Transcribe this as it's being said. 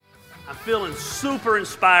feeling super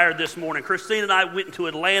inspired this morning. Christine and I went to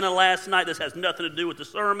Atlanta last night. This has nothing to do with the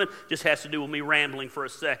sermon, just has to do with me rambling for a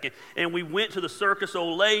second. And we went to the Circus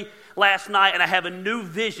Olay last night, and I have a new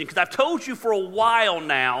vision, because I've told you for a while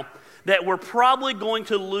now that we're probably going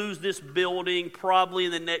to lose this building probably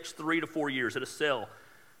in the next 3 to 4 years at a sale.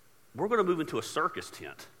 We're going to move into a circus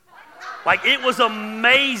tent. Like, it was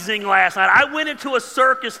amazing last night. I went into a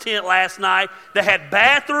circus tent last night that had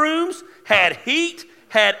bathrooms, had heat,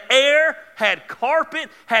 had air, had carpet,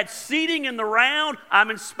 had seating in the round.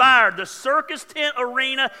 I'm inspired. The circus tent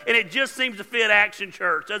arena, and it just seems to fit Action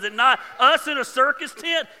Church, does it not? Us in a circus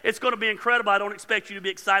tent, it's going to be incredible. I don't expect you to be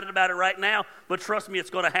excited about it right now, but trust me, it's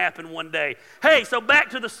going to happen one day. Hey, so back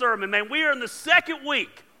to the sermon, man. We are in the second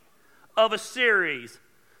week of a series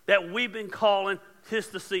that we've been calling "'Tis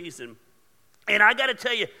the Season." And I got to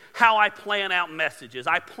tell you how I plan out messages.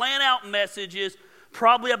 I plan out messages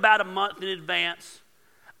probably about a month in advance.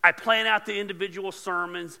 I plan out the individual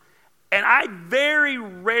sermons, and I very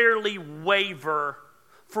rarely waver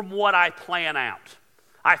from what I plan out.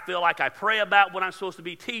 I feel like I pray about what I'm supposed to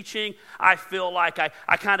be teaching. I feel like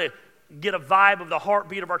I kind of get a vibe of the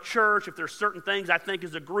heartbeat of our church, if there's certain things I think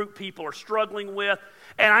as a group people are struggling with.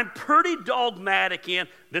 And I'm pretty dogmatic in,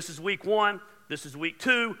 this is week 1, this is week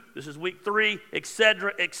 2, this is week 3,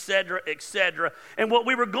 etc., etc., etc. And what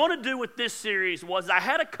we were going to do with this series was I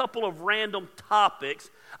had a couple of random topics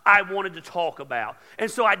I wanted to talk about. And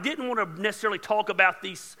so I didn't want to necessarily talk about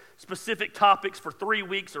these specific topics for 3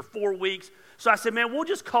 weeks or 4 weeks. So I said, man, we'll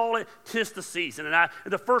just call it "'Tis the Season." And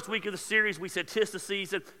in the first week of the series, we said, "'Tis the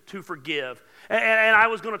season to forgive." And I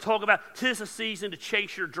was going to talk about "'Tis the season to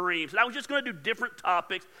chase your dreams." And I was just going to do different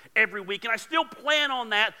topics every week. And I still plan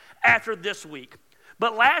on that after this week.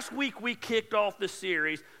 But last week, we kicked off the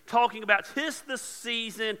series talking about "'Tis the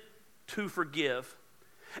season to forgive."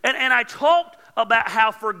 And I talked about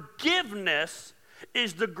how forgiveness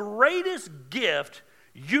is the greatest gift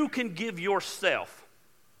you can give yourself.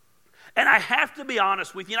 And I have to be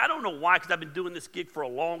honest with you, and I don't know why, because I've been doing this gig for a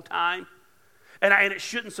long time, and it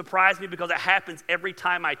shouldn't surprise me because it happens every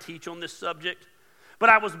time I teach on this subject, but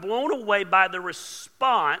I was blown away by the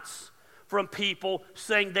response from people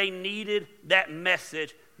saying they needed that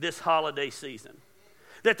message this holiday season.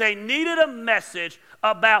 That they needed a message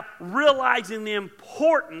about realizing the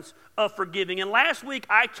importance of forgiving. And last week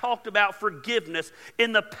I talked about forgiveness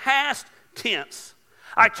in the past tense.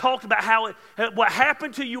 I talked about how what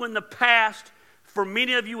happened to you in the past, for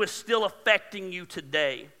many of you, is still affecting you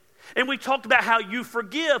today. And we talked about how you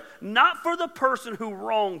forgive not for the person who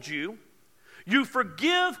wronged you. You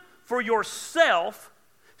forgive for yourself,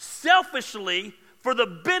 selfishly, for the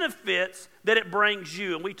benefits that it brings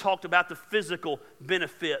you. And we talked about the physical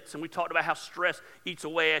benefits, and we talked about how stress eats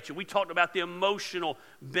away at you. We talked about the emotional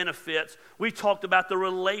benefits. We talked about the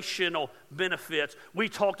relational benefits. We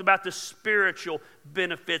talked about the spiritual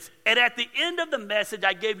benefits. And at the end of the message,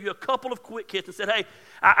 I gave you a couple of quick hits and said, hey,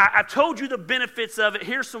 I've told you the benefits of it.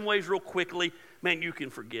 Here's some ways real quickly, man, you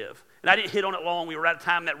can forgive. And I didn't hit on it long. We were out of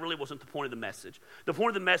time. That really wasn't the point of the message. The point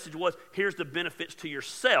of the message was, here's the benefits to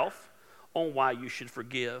yourself on why you should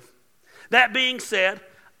forgive. That being said,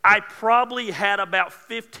 I probably had about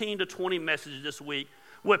 15 to 20 messages this week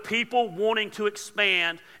with people wanting to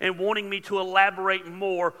expand and wanting me to elaborate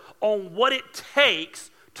more on what it takes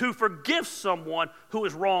to forgive someone who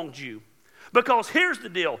has wronged you. Because here's the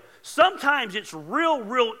deal. Sometimes it's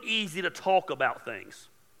real easy to talk about things.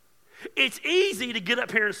 It's easy to get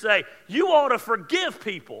up here and say, you ought to forgive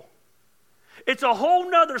people. It's a whole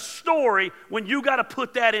nother story when you got to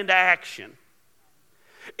put that into action.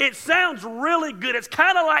 It sounds really good. It's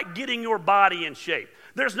kind of like getting your body in shape.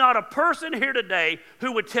 There's not a person here today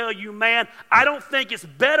who would tell you, man, I don't think it's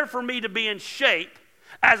better for me to be in shape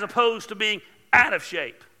as opposed to being out of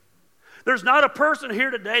shape. There's not a person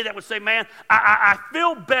here today that would say, man, I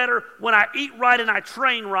feel better when I eat right and I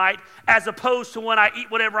train right as opposed to when I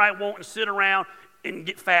eat whatever I want and sit around and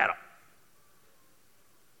get fat.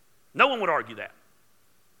 No one would argue that.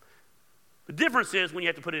 The difference is when you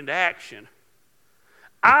have to put it into action.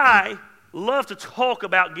 I love to talk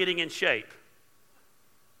about getting in shape.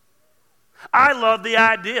 I love the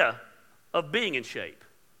idea of being in shape.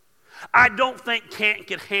 I don't think Canton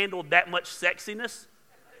can handle that much sexiness,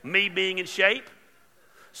 me being in shape.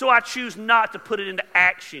 So I choose not to put it into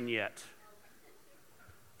action yet.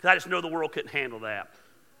 Because I just know the world couldn't handle that.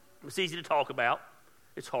 It's easy to talk about.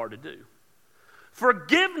 It's hard to do.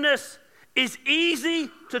 Forgiveness is easy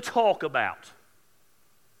to talk about,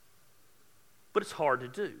 but it's hard to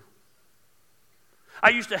do. I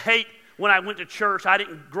used to hate when I went to church, I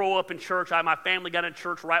didn't grow up in church. My family got into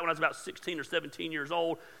church right when I was about 16 or 17 years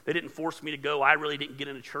old. They didn't force me to go. I really didn't get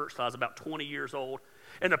into church till I was about 20 years old.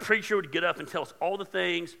 And the preacher would get up and tell us all the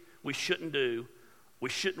things we shouldn't do, we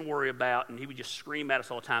shouldn't worry about, and he would just scream at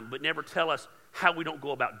us all the time, but never tell us how we don't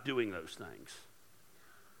go about doing those things.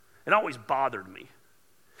 It always bothered me.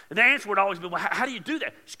 And the answer would always be, well, how do you do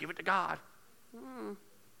that? Just give it to God.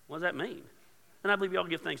 What does that mean? And I believe you all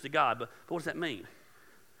give things to God, but what does that mean?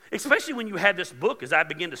 Especially when you had this book, as I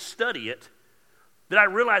began to study it, that I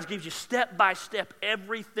realized gives you step by step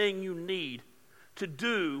everything you need to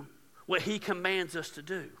do what he commands us to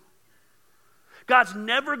do. God's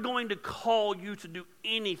never going to call you to do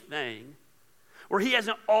anything where he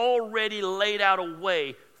hasn't already laid out a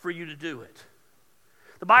way for you to do it.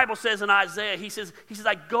 The Bible says in Isaiah, he says,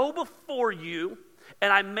 I go before you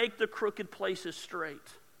and I make the crooked places straight.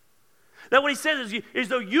 That what he says is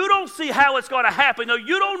though you don't see how it's going to happen, though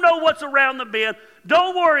you don't know what's around the bend,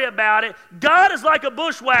 don't worry about it. God is like a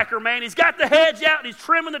bushwhacker, man. He's got the hedge out and he's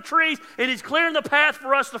trimming the trees and he's clearing the path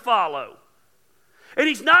for us to follow. And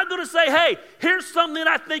he's not going to say, hey, here's something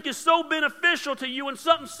I think is so beneficial to you and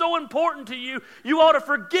something so important to you, you ought to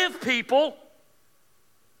forgive people,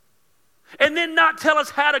 and then not tell us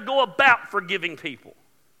how to go about forgiving people.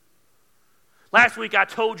 Last week I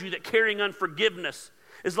told you that carrying unforgiveness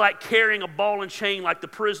is like carrying a ball and chain like the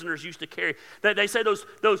prisoners used to carry. They say those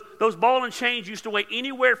ball and chains used to weigh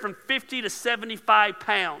anywhere from 50 to 75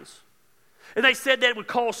 pounds. And they said that it would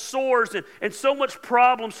cause sores and so much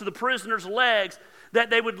problems to the prisoners' legs that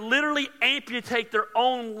they would literally amputate their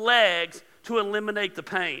own legs to eliminate the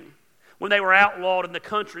pain. When they were outlawed in the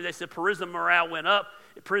country, they said prison morale went up,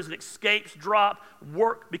 prison escapes dropped,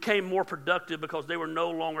 work became more productive because they were no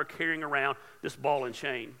longer carrying around this ball and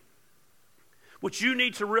chain. What you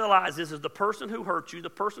need to realize is the person who hurt you, the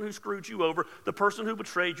person who screwed you over, the person who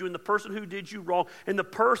betrayed you, and the person who did you wrong, and the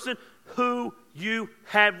person who you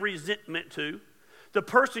have resentment to, the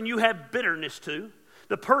person you have bitterness to,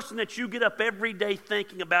 the person that you get up every day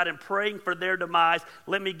thinking about and praying for their demise,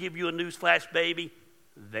 let me give you a newsflash, baby,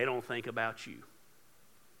 they don't think about you.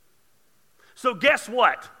 So guess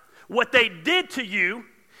what? What they did to you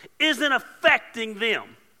isn't affecting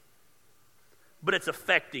them, but it's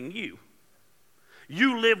affecting you.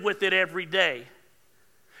 You live with it every day.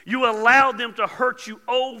 You allow them to hurt you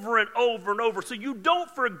over and over and over. So you don't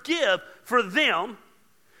forgive for them,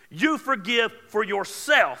 you forgive for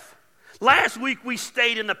yourself. Last week we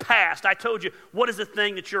stayed in the past. I told you, what is the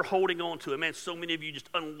thing that you're holding on to? And man, so many of you just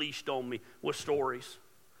unleashed on me with stories.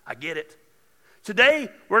 I get it. Today,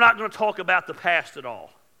 we're not going to talk about the past at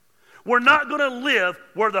all. We're not going to live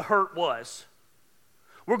where the hurt was.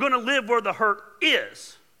 We're going to live where the hurt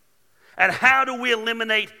is. And how do we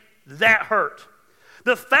eliminate that hurt?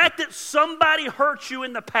 The fact that somebody hurt you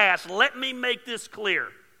in the past, let me make this clear.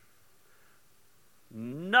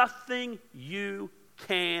 Nothing you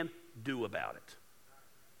can do about it.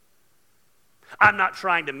 I'm not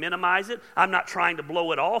trying to minimize it. I'm not trying to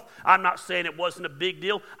blow it off. I'm not saying it wasn't a big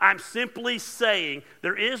deal. I'm simply saying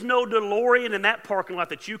there is no DeLorean in that parking lot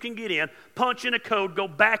that you can get in, punch in a code, go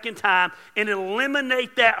back in time, and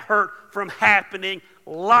eliminate that hurt from happening.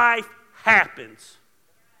 Life happens.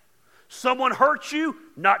 Someone hurt you,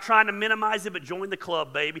 not trying to minimize it, but join the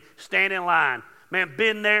club, baby. Stand in line. Man,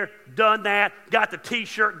 been there, done that, got the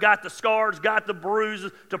t-shirt, got the scars, got the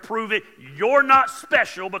bruises to prove it. You're not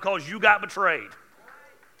special because you got betrayed.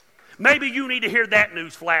 Maybe you need to hear that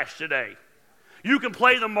news flash today. You can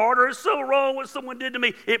play the martyr. It's so wrong what someone did to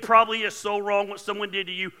me. It probably is so wrong what someone did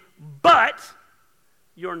to you. But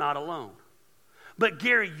you're not alone. But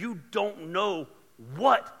Gary, you don't know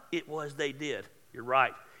what it was they did. You're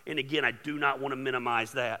right. And again, I do not want to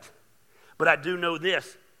minimize that. But I do know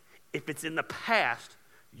this. If it's in the past,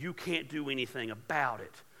 you can't do anything about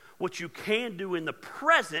it. What you can do in the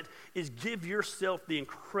present is give yourself the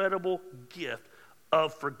incredible gift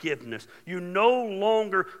of forgiveness. You no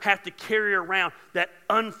longer have to carry around that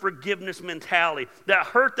unforgiveness mentality. That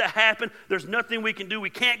hurt that happened, there's nothing we can do. We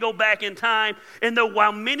can't go back in time. And though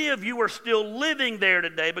while many of you are still living there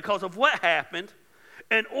today because of what happened,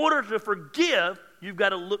 in order to forgive, you've got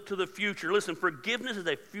to look to the future. Listen, forgiveness is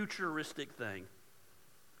a futuristic thing.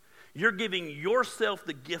 You're giving yourself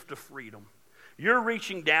the gift of freedom. You're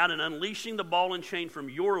reaching down and unleashing the ball and chain from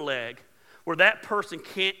your leg where that person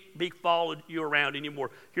can't be followed you around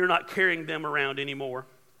anymore. You're not carrying them around anymore.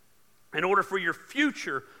 In order for your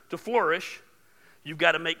future to flourish, you've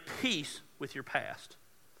got to make peace with your past.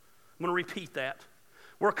 I'm going to repeat that.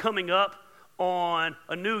 We're coming up on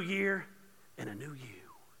a new year and a new you.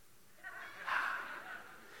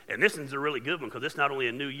 And this one's a really good one because it's not only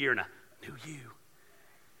a new year and a new you.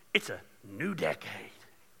 It's a new decade.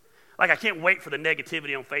 Like, I can't wait for the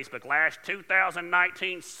negativity on Facebook. Last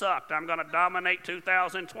 2019 sucked. I'm going to dominate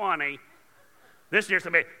 2020. This year's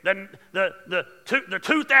going to be, the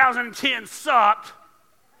 2010 sucked.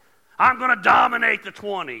 I'm going to dominate the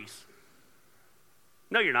 20s.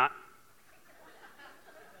 No, you're not.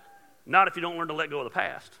 Not if you don't learn to let go of the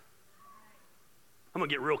past. I'm going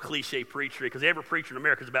to get real cliche preachery because every preacher in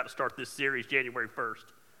America is about to start this series January 1st.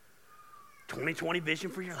 2020 vision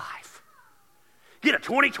for your life. Get a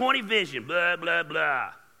 2020 vision, blah, blah,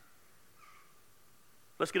 blah.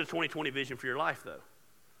 Let's get a 2020 vision for your life, though.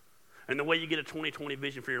 And the way you get a 2020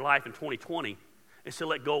 vision for your life in 2020 is to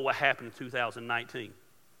let go of what happened in 2019.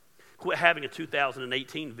 Quit having a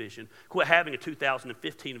 2018 vision. Quit having a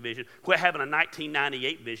 2015 vision. Quit having a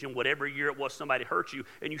 1998 vision, whatever year it was somebody hurt you,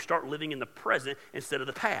 and you start living in the present instead of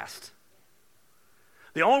the past.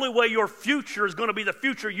 The only way your future is going to be the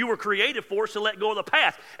future you were created for is to let go of the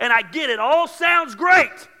past. And I get it, all sounds great.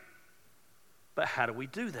 But how do we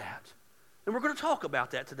do that? And we're going to talk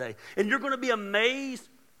about that today. And you're going to be amazed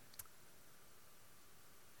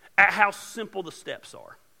at how simple the steps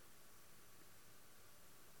are.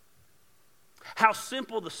 How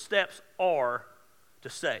simple the steps are to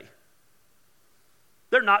say.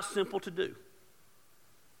 They're not simple to do.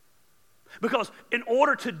 Because in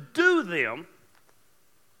order to do them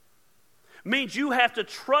means you have to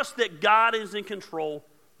trust that God is in control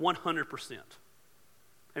 100%.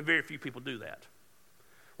 And very few people do that.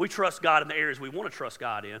 We trust God in the areas we want to trust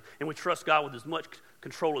God in, and we trust God with as much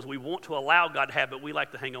control as we want to allow God to have, but we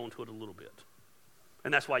like to hang on to it a little bit.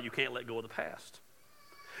 And that's why you can't let go of the past.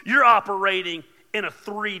 You're operating in a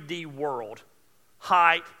 3D world.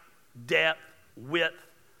 Height, depth, width,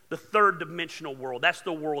 the third dimensional world. That's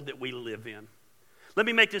the world that we live in. Let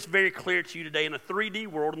me make this very clear to you today. In a 3D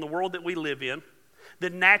world, in the world that we live in, the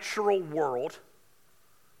natural world,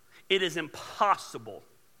 it is impossible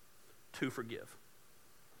to forgive.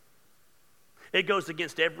 It goes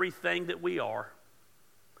against everything that we are.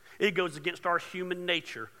 It goes against our human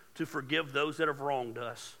nature to forgive those that have wronged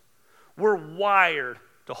us. We're wired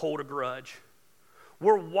to hold a grudge.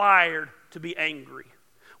 We're wired to be angry.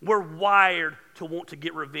 We're wired to want to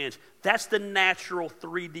get revenge. That's the natural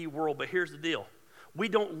 3D world, but here's the deal. We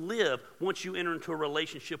don't live, once you enter into a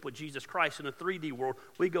relationship with Jesus Christ in a 3D world,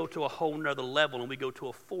 we go to a whole nother level and we go to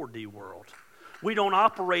a 4D world. We don't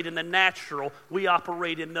operate in the natural, we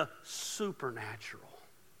operate in the supernatural.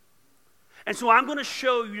 And so I'm going to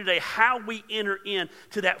show you today how we enter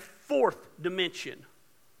into that fourth dimension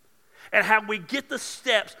and how we get the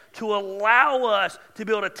steps to allow us to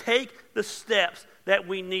be able to take the steps that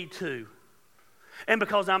we need to. And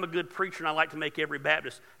because I'm a good preacher and I like to make every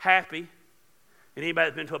Baptist happy, and anybody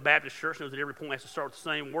that's been to a Baptist church knows that every point has to start with the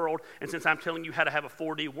same world. And since I'm telling you how to have a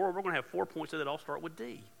 4D world, we're going to have 4 points that all start with D.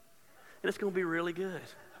 And it's going to be really good.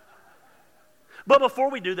 But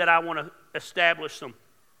before we do that, I want to establish some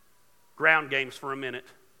ground games for a minute.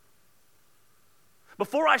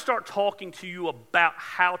 Before I start talking to you about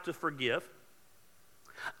how to forgive,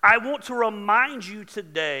 I want to remind you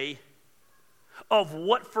today of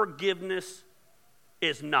what forgiveness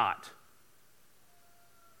is not.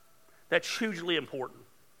 That's hugely important.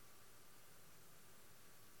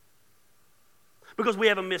 Because we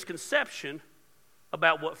have a misconception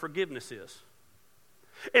about what forgiveness is.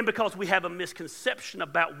 And because we have a misconception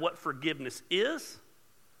about what forgiveness is,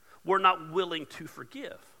 we're not willing to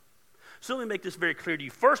forgive. So let me make this very clear to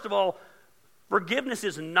you. First of all, forgiveness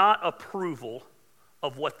is not approval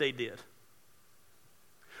of what they did.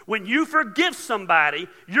 When you forgive somebody,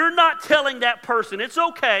 you're not telling that person, it's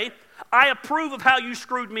okay, I approve of how you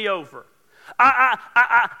screwed me over.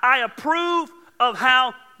 I approve of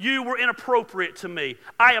how you were inappropriate to me.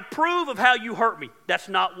 I approve of how you hurt me. That's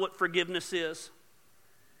not what forgiveness is.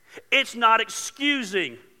 It's not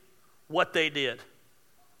excusing what they did.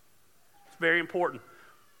 It's very important.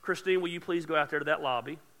 Christine, will you please go out there to that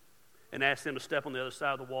lobby and ask them to step on the other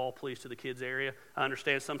side of the wall, please, to the kids' area. I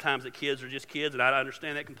understand sometimes that kids are just kids, and I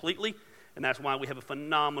understand that completely, and that's why we have a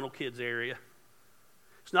phenomenal kids' area.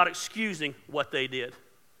 It's not excusing what they did.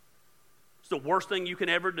 It's the worst thing you can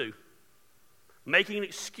ever do. Making an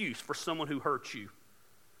excuse for someone who hurt you.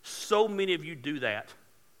 So many of you do that.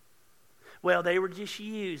 Well, they were just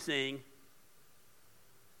using.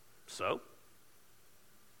 So?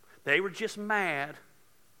 They were just mad.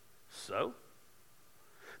 So?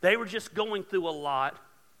 They were just going through a lot.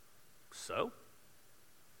 So?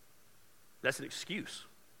 That's an excuse.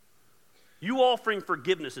 You offering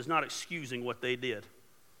forgiveness is not excusing what they did.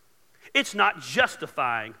 It's not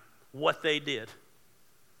justifying what they did.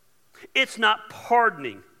 It's not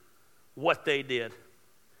pardoning what they did.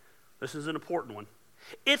 This is an important one.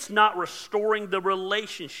 It's not restoring the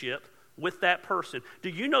relationship with that person. Do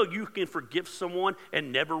you know you can forgive someone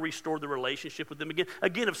and never restore the relationship with them again?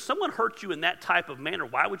 Again, if someone hurt you in that type of manner,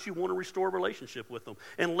 why would you want to restore a relationship with them?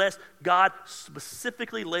 Unless God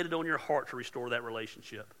specifically laid it on your heart to restore that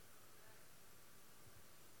relationship.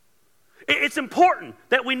 It's important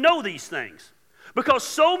that we know these things. Because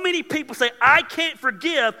so many people say, I can't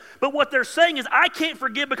forgive, but what they're saying is, I can't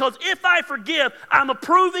forgive because if I forgive, I'm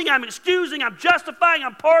approving, I'm excusing, I'm justifying,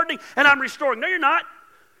 I'm pardoning, and I'm restoring. No, you're not.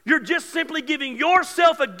 You're just simply giving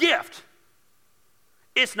yourself a gift.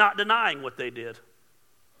 It's not denying what they did.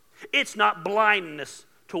 It's not blindness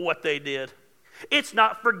to what they did. It's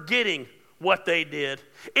not forgetting what they did.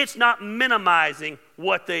 It's not minimizing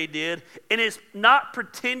what they did. And it's not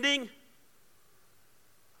pretending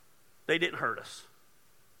they didn't hurt us.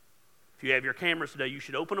 If you have your cameras today, you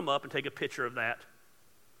should open them up and take a picture of that.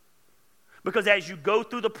 Because as you go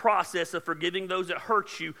through the process of forgiving those that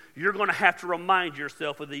hurt you, you're going to have to remind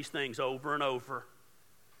yourself of these things over and over.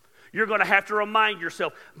 You're going to have to remind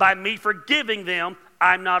yourself, by me forgiving them,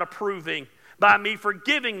 I'm not approving. By me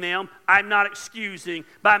forgiving them, I'm not excusing.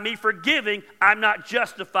 By me forgiving, I'm not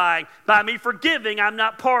justifying. By me forgiving, I'm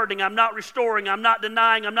not pardoning. I'm not restoring. I'm not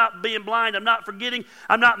denying. I'm not being blind. I'm not forgetting.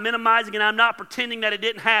 I'm not minimizing. And I'm not pretending that it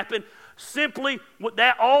didn't happen. Simply, with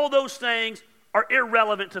that, all those things are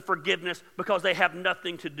irrelevant to forgiveness because they have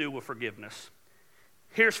nothing to do with forgiveness.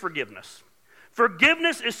 Here's forgiveness.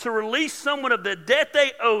 Forgiveness is to release someone of the debt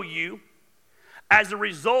they owe you as a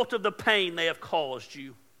result of the pain they have caused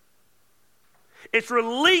you. It's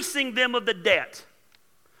releasing them of the debt.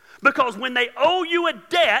 Because when they owe you a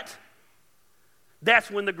debt, that's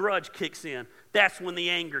when the grudge kicks in. That's when the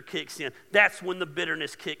anger kicks in. That's when the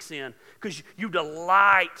bitterness kicks in. Because you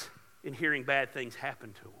delight in hearing bad things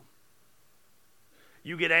happen to them.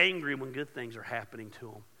 You get angry when good things are happening to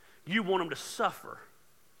them. You want them to suffer.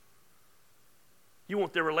 You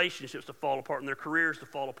want their relationships to fall apart and their careers to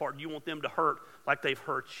fall apart. You want them to hurt like they've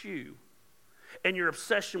hurt you. And your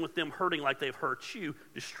obsession with them hurting like they've hurt you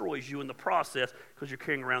destroys you in the process because you're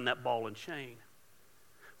carrying around that ball and chain.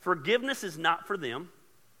 Forgiveness is not for them.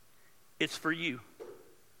 It's for you.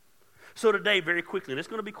 So today, very quickly, and it's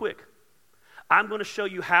going to be quick, I'm going to show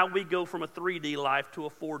you how we go from a 3D life to a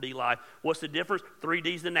 4D life. What's the difference?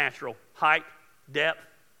 3D is the natural. Height, depth.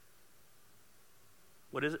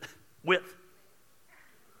 What is it? Width.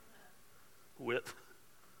 Width.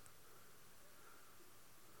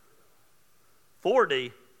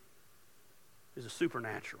 4D is a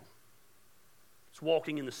supernatural. It's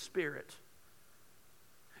walking in the Spirit.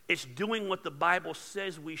 It's doing what the Bible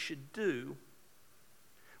says we should do,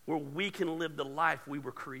 where we can live the life we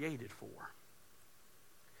were created for.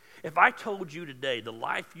 If I told you today the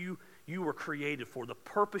life you were created for, the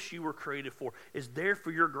purpose you were created for, is there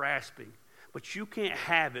for your grasping, but you can't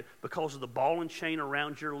have it because of the ball and chain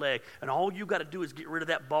around your leg, and all you got to do is get rid of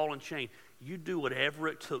that ball and chain, you'd do whatever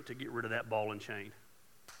it took to get rid of that ball and chain.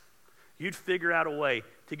 You'd figure out a way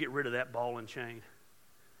to get rid of that ball and chain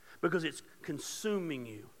because it's consuming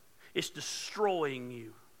you. It's destroying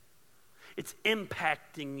you. It's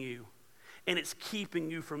impacting you. And it's keeping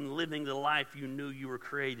you from living the life you knew you were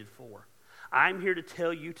created for. I'm here to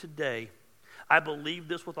tell you today, I believe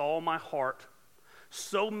this with all my heart.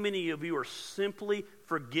 So many of you are simply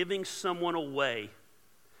forgiving someone away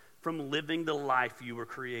from living the life you were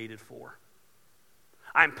created for.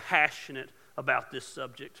 I'm passionate about this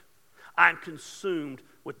subject. I'm consumed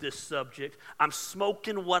with this subject. I'm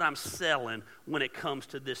smoking what I'm selling when it comes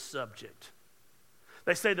to this subject.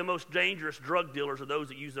 They say the most dangerous drug dealers are those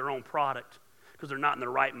that use their own product because they're not in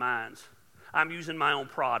their right minds. I'm using my own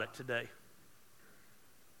product today.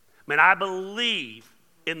 Man, I believe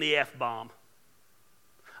in the F-bomb.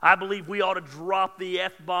 I believe we ought to drop the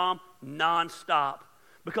F-bomb nonstop.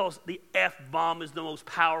 Because the F-bomb is the most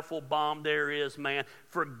powerful bomb there is, man.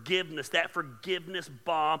 Forgiveness. That forgiveness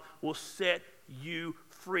bomb will set you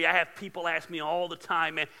free. I have people ask me all the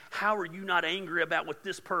time, man, how are you not angry about what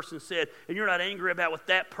this person said and you're not angry about what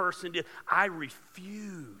that person did? I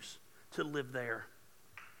refuse to live there.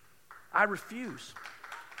 I refuse.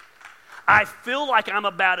 I feel like I'm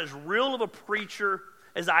about as real of a preacher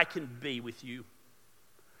as I can be with you.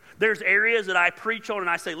 There's areas that I preach on and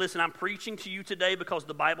I say, listen, I'm preaching to you today because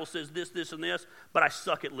the Bible says this, this, and this, but I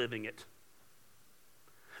suck at living it.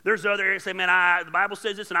 There's other areas that say, man, the Bible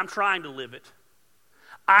says this and I'm trying to live it.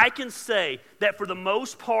 I can say that for the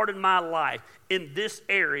most part in my life, in this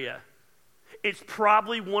area, it's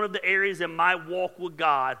probably one of the areas in my walk with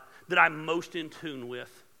God that I'm most in tune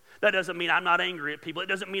with. That doesn't mean I'm not angry at people. It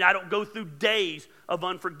doesn't mean I don't go through days of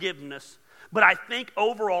unforgiveness. But I think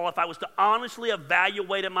overall, if I was to honestly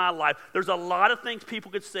evaluate in my life, there's a lot of things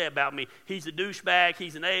people could say about me. He's a douchebag,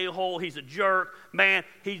 he's an a-hole, he's a jerk, man,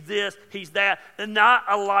 he's this, he's that. And not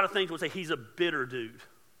a lot of things would say he's a bitter dude.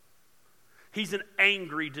 He's an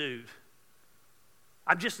angry dude.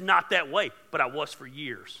 I'm just not that way, but I was for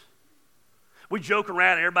years. We joke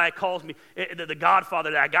around and everybody calls me the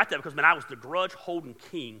Godfather. I got that because, man, I was the grudge-holding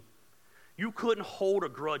king. You couldn't hold a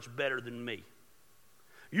grudge better than me.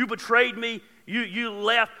 You betrayed me, you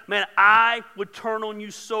left, man, I would turn on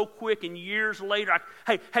you so quick, and years later,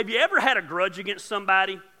 hey, have you ever had a grudge against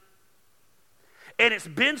somebody? And it's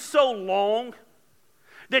been so long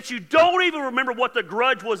that you don't even remember what the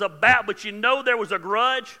grudge was about, but you know there was a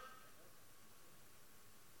grudge?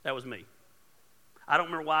 That was me. I don't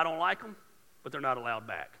remember why I don't like them, but they're not allowed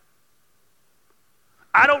back.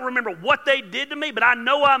 I don't remember what they did to me, but I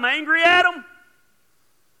know I'm angry at them.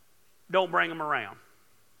 Don't bring them around.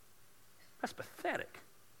 That's pathetic.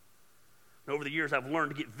 And over the years, I've learned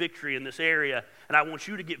to get victory in this area, and I want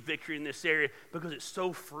you to get victory in this area because it's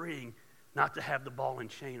so freeing not to have the ball and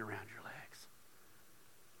chain around your legs.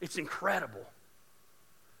 It's incredible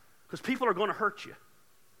because people are going to hurt you.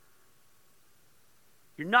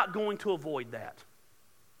 You're not going to avoid that.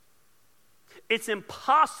 It's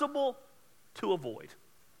impossible to avoid.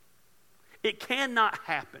 It cannot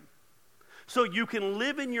happen. So you can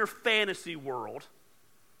live in your fantasy world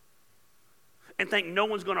and think no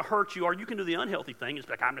one's going to hurt you, or you can do the unhealthy thing. It's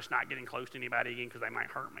like, I'm just not getting close to anybody again because they might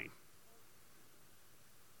hurt me.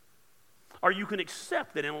 Or you can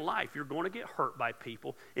accept that in life you're going to get hurt by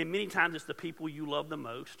people, and many times it's the people you love the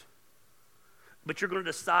most. But you're going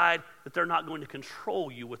to decide that they're not going to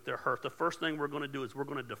control you with their hurt. The first thing we're going to do is we're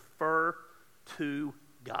going to defer to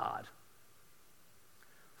God.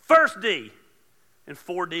 First D in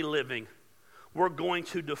 4D living, we're going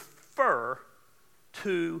to defer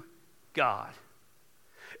to God.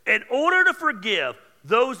 In order to forgive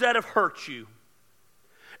those that have hurt you,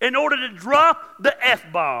 in order to drop the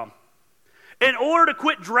F-bomb, in order to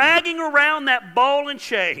quit dragging around that ball and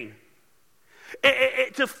chain,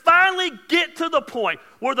 to finally get to the point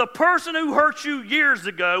where the person who hurt you years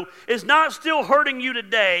ago is not still hurting you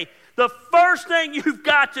today, the first thing you've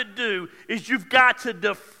got to do is you've got to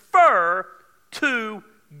defer to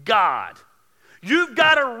God. You've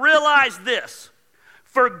got to realize this.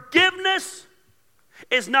 Forgiveness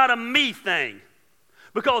is not a me thing,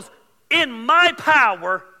 because in my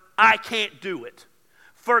power, I can't do it.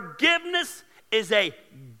 Forgiveness is a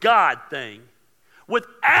God thing.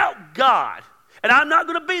 Without God, and I'm not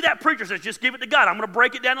going to be that preacher that says just give it to God. I'm going to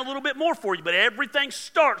break it down a little bit more for you, but everything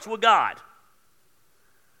starts with God.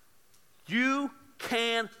 You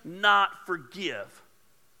cannot forgive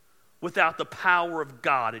without the power of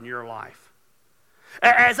God in your life.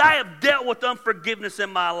 As I have dealt with unforgiveness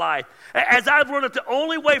in my life, as I've learned that the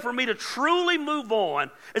only way for me to truly move on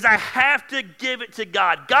is I have to give it to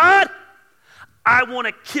God. God, I want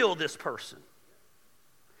to kill this person.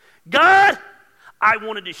 God, I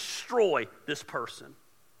want to destroy this person.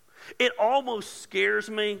 It almost scares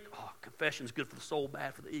me. Oh, confession's good for the soul,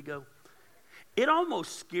 bad for the ego. It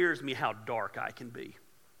almost scares me how dark I can be,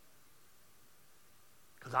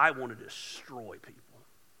 because I want to destroy people.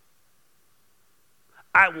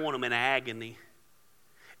 I want them in agony.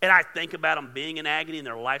 And I think about them being in agony and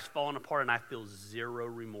their life's falling apart, and I feel zero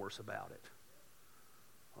remorse about it.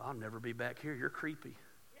 Well, I'll never be back here. You're creepy.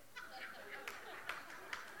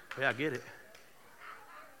 Yeah, I get it.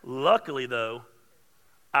 Luckily, though,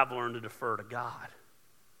 I've learned to defer to God.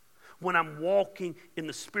 When I'm walking in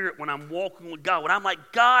the Spirit, when I'm walking with God, when I'm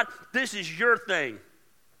like, God, this is your thing,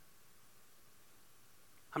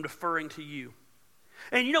 I'm deferring to you.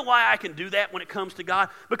 And you know why I can do that when it comes to God?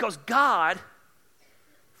 Because God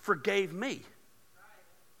forgave me.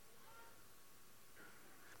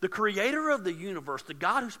 The creator of the universe, the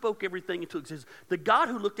God who spoke everything into existence, the God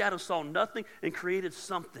who looked out and saw nothing and created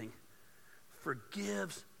something,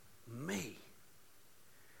 forgives me.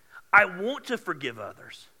 I want to forgive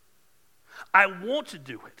others. I want to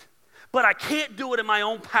do it. But I can't do it in my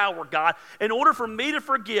own power, God. In order for me to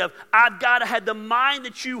forgive, I've got to have the mind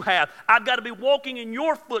that you have. I've got to be walking in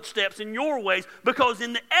your footsteps, in your ways, because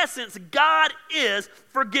in the essence, God is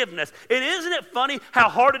forgiveness. And isn't it funny how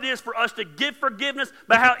hard it is for us to give forgiveness,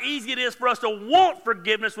 but how easy it is for us to want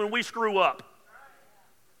forgiveness when we screw up?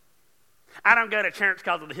 I don't go to church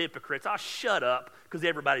because of the hypocrites. I'll shut up because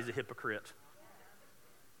everybody's a hypocrite.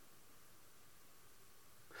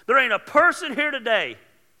 There ain't a person here today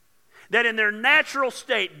that in their natural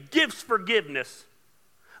state gives forgiveness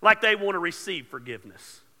like they want to receive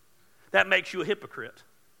forgiveness. That makes you a hypocrite.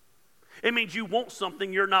 It means you want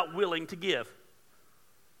something you're not willing to give.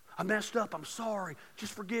 I messed up. I'm sorry.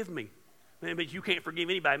 Just forgive me. Man, but you can't forgive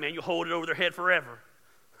anybody, man. You hold it over their head forever.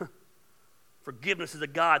 Forgiveness is a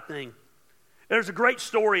God thing. There's a great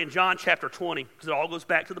story in John chapter 20, because it all goes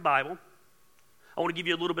back to the Bible. I want to give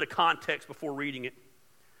you a little bit of context before reading it.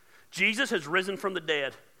 Jesus has risen from the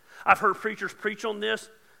dead. I've heard preachers preach on this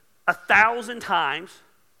 1,000 times,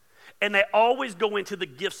 and they always go into the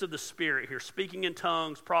gifts of the Spirit here, speaking in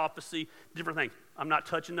tongues, prophecy, different things. I'm not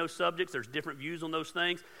touching those subjects. There's different views on those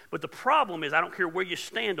things. But the problem is, I don't care where you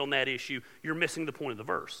stand on that issue, you're missing the point of the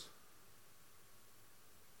verse.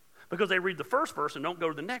 Because they read the first verse and don't go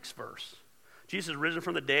to the next verse. Jesus is risen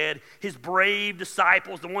from the dead. His brave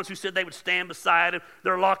disciples, the ones who said they would stand beside him,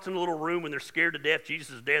 they're locked in a little room and they're scared to death.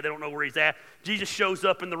 Jesus is dead. They don't know where he's at. Jesus shows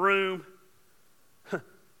up in the room.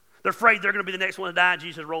 They're afraid they're going to be the next one to die. And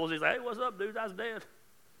Jesus rolls. He's like, hey, what's up, dude? I was dead.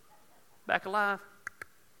 Back alive.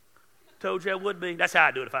 Told you I would be. That's how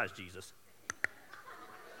I'd do it if I was Jesus.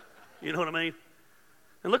 You know what I mean?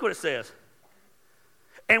 And look what it says.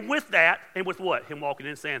 And with that, and with what? Him walking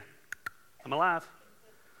in and saying, I'm alive.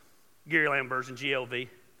 Gary Lamb version, GLV.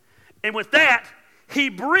 And with that, he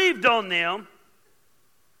breathed on them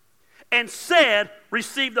and said,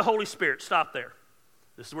 receive the Holy Spirit. Stop there.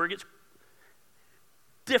 This is where it gets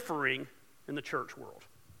differing in the church world.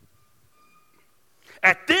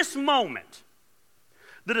 At this moment,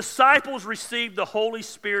 the disciples received the Holy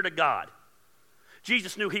Spirit of God.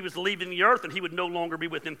 Jesus knew he was leaving the earth and he would no longer be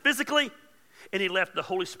with them physically, and he left the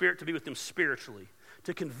Holy Spirit to be with them spiritually,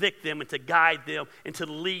 to convict them and to guide them and to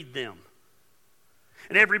lead them.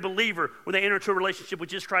 And every believer, when they enter into a relationship with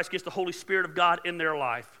Jesus Christ, gets the Holy Spirit of God in their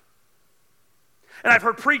life. And I've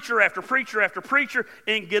heard preacher after preacher after preacher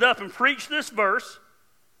and get up and preach this verse.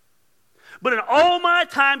 But in all my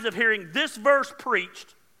times of hearing this verse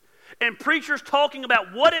preached and preachers talking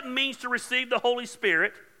about what it means to receive the Holy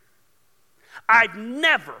Spirit, I've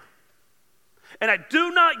never, and I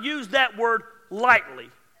do not use that word lightly,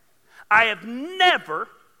 I have never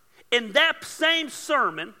in that same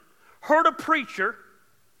sermon heard a preacher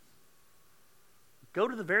go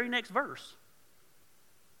to the very next verse.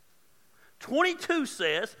 22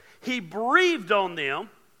 says, he breathed on them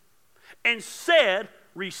and said,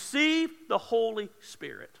 receive the Holy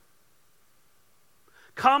Spirit.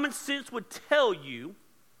 Common sense would tell you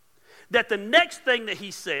that the next thing that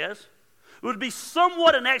he says would be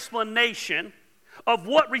somewhat an explanation of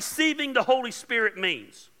what receiving the Holy Spirit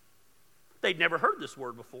means. They'd never heard this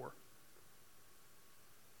word before.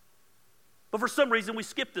 But for some reason we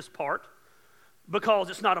skip this part because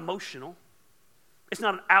it's not emotional. It's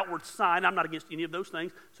not an outward sign. I'm not against any of those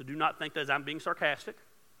things, so do not think that I'm being sarcastic.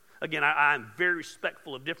 Again, I'm very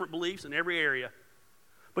respectful of different beliefs in every area.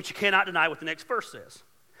 But you cannot deny what the next verse says.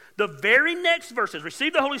 The very next verse says,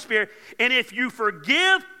 receive the Holy Spirit, and if you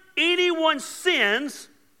forgive anyone's sins,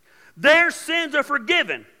 their sins are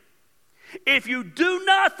forgiven. If you do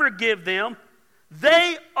not forgive them,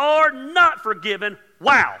 they are not forgiven.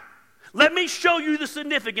 Wow. Let me show you the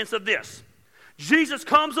significance of this. Jesus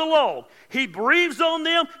comes along. He breathes on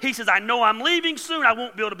them. He says, I know I'm leaving soon. I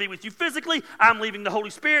won't be able to be with you physically. I'm leaving the Holy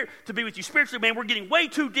Spirit to be with you spiritually. Man, we're getting way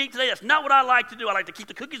too deep today. That's not what I like to do. I like to keep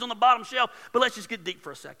the cookies on the bottom shelf, but let's just get deep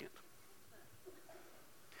for a second.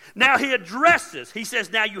 Now he addresses, he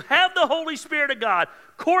says, now you have the Holy Spirit of God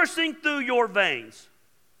coursing through your veins.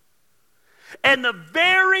 And the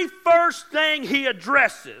very first thing he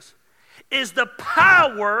addresses is the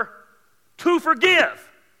power to forgive.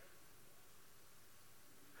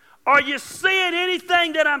 Are you seeing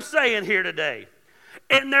anything that I'm saying here today?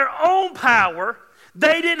 In their own power,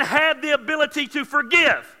 they didn't have the ability to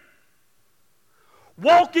forgive.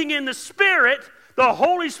 Walking in the Spirit, the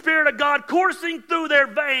Holy Spirit of God coursing through their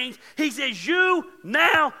veins, he says, you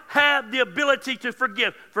now have the ability to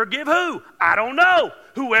forgive. Forgive who? I don't know.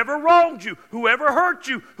 Whoever wronged you, whoever hurt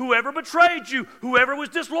you, whoever betrayed you, whoever was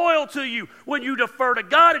disloyal to you. When you defer to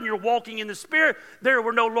God and you're walking in the Spirit, there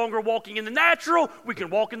we're no longer walking in the natural. We can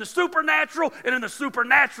walk in the supernatural, and in the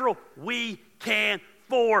supernatural, we can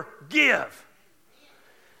forgive.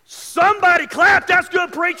 Somebody clap. That's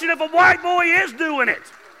good preaching if a white boy is doing it.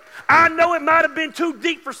 I know it might have been too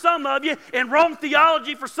deep for some of you and wrong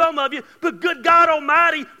theology for some of you, but good God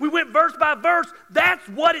Almighty, we went verse by verse. That's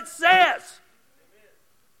what it says.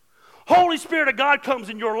 Holy Spirit of God comes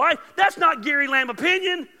in your life. That's not Gary Lamb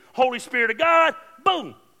opinion. Holy Spirit of God,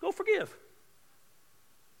 boom, go forgive.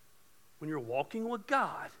 When you're walking with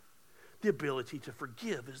God, the ability to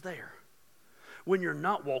forgive is there. When you're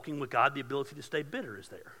not walking with God, the ability to stay bitter is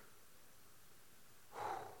there.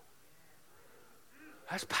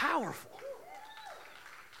 That's powerful.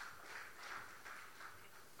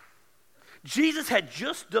 Jesus had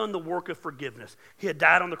just done the work of forgiveness. He had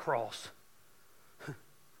died on the cross.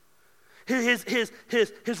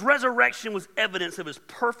 His resurrection was evidence of his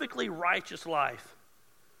perfectly righteous life.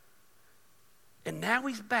 And now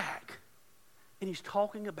he's back, and he's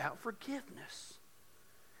talking about forgiveness.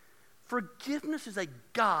 Forgiveness is a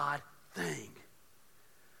God thing.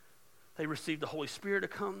 They received the Holy Spirit to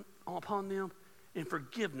come upon them, and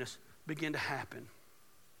forgiveness began to happen.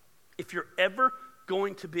 If you're ever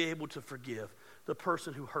going to be able to forgive the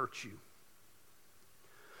person who hurt you,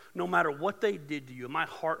 no matter what they did to you, my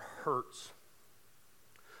heart hurts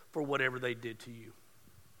for whatever they did to you.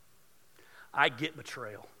 I get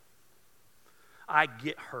betrayal. I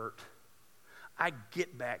get hurt. I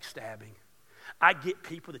get backstabbing. I get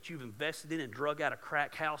people that you've invested in and drug out of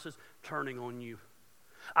crack houses turning on you.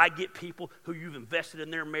 I get people who you've invested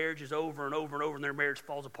in their marriages over and over and over, and their marriage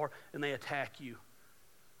falls apart and they attack you.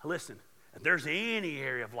 Listen, if there's any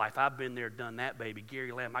area of life, I've been there, done that, baby.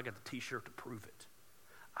 Gary Lamb, I got the t-shirt to prove it.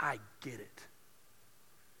 I get it.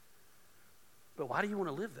 But why do you want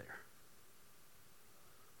to live there?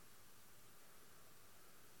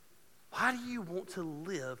 Why do you want to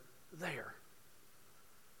live there?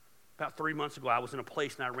 About 3 months ago, I was in a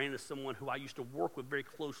place and I ran into someone who I used to work with very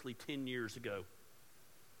closely 10 years ago.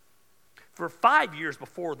 For 5 years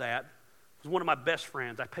before that, he was one of my best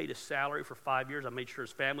friends. I paid his salary for 5 years. I made sure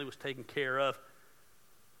his family was taken care of.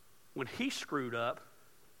 When he screwed up,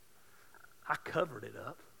 I covered it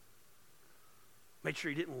up. Made sure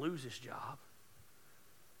he didn't lose his job.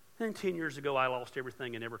 Then 10 years ago, I lost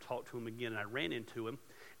everything and never talked to him again. And I ran into him.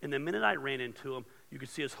 And the minute I ran into him, you could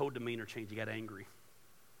see his whole demeanor change. He got angry.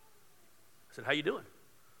 I said, "How you doing?"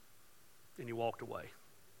 And he walked away.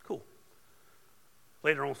 Cool.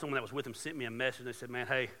 Later on, someone that was with him sent me a message. And they said, "Man,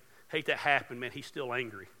 hey, hate that happened, man. He's still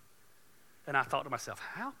angry." And I thought to myself,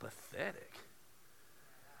 how pathetic.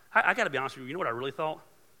 I got to be honest with you. You know what I really thought?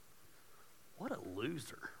 What a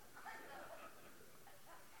loser.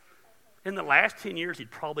 In the last 10 years,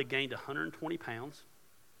 he'd probably gained 120 pounds.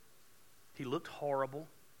 He looked horrible.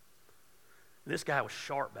 This guy was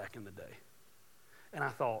sharp back in the day. And I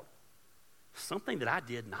thought, something that I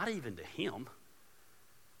did, not even to him,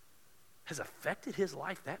 has affected his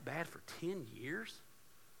life that bad for 10 years?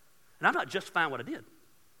 And I'm not justifying what I did.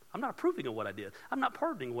 I'm not approving of what I did. I'm not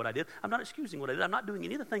pardoning what I did. I'm not excusing what I did. I'm not doing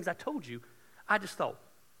any of the things I told you. I just thought,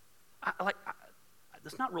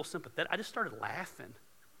 that's not real sympathetic. I just started laughing.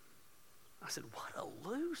 I said, what a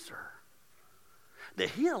loser. That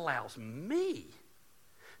he allows me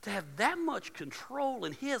to have that much control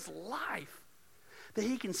in his life, that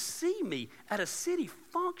he can see me at a city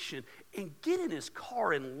function and get in his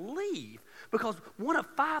car and leave because one of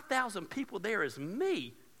 5,000 people there is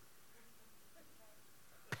me.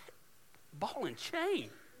 Ball and chain.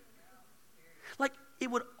 Like, it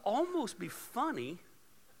would almost be funny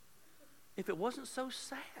if it wasn't so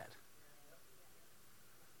sad.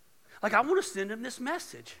 Like, I want to send him this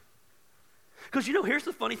message. Because, here's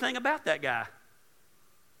the funny thing about that guy.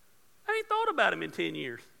 I ain't thought about him in 10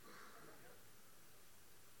 years.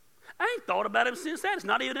 I ain't thought about him since that. It's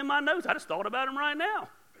not even in my notes. I just thought about him right now.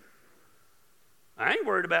 I ain't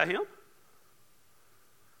worried about him.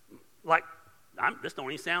 Like, this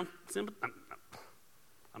don't even sound simple.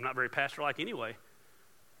 I'm not very pastor-like anyway.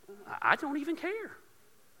 I don't even care.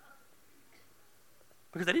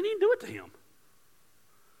 Because I didn't even do it to him.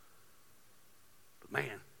 But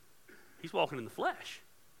man, he's walking in the flesh.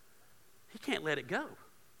 He can't let it go.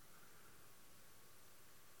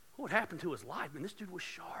 What happened to his life? Man, this dude was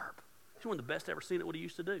sharp. He's one of the best I ever seen at what he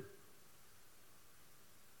used to do.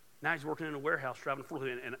 Now he's working in a warehouse driving a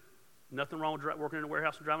forklift. And nothing wrong with working in a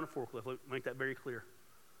warehouse and driving a forklift. Let me make that very clear.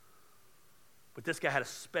 But this guy had a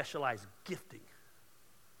specialized gifting.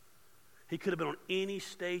 He could have been on any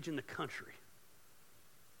stage in the country.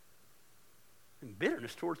 And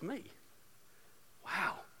bitterness towards me.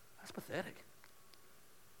 Wow, that's pathetic.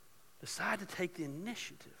 Decide to take the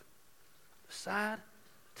initiative. Decide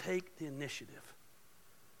to take the initiative.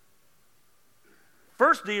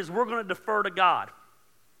 First D is we're going to defer to God.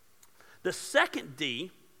 The second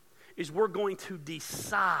D is we're going to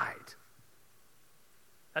decide.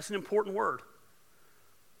 That's an important word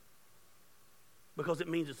because it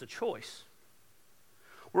means it's a choice.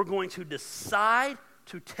 We're going to decide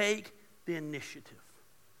to take the initiative.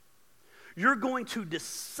 You're going to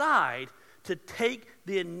decide to take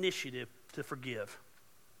the initiative to forgive.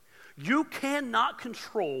 You cannot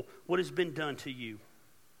control what has been done to you.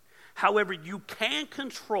 However, you can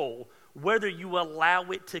control whether you allow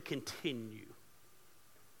it to continue.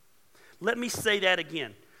 Let me say that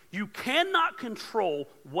again. You cannot control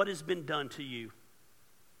what has been done to you.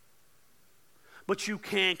 But you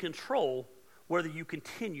can control whether you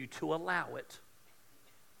continue to allow it.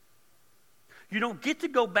 You don't get to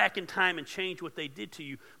go back in time and change what they did to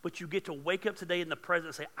you, but you get to wake up today in the present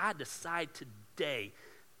and say, I decide today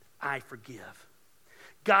I forgive.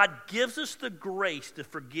 God gives us the grace to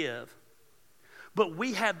forgive, but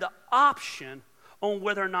we have the option on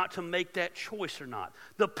whether or not to make that choice or not.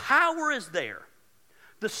 The power is there.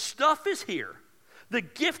 The stuff is here. The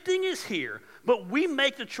gifting is here, but we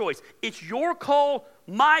make the choice. It's your call,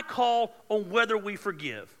 my call on whether we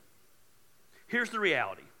forgive. Here's the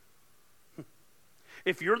reality.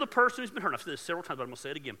 If you're the person who's been hurt, I've said this several times, but I'm going to say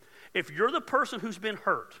it again. If you're the person who's been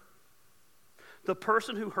hurt, the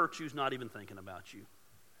person who hurt you is not even thinking about you.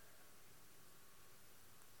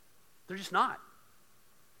 They're just not.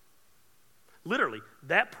 Literally,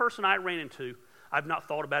 that person I ran into, I've not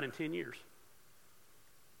thought about in 10 years.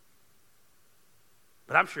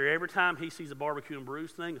 But I'm sure every time he sees a Barbecue and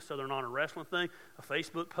Brews thing, a Southern Honor Wrestling thing, a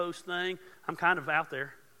Facebook post thing, I'm kind of out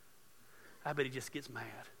there. I bet he just gets mad.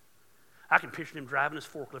 I can picture him driving his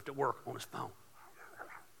forklift at work on his phone.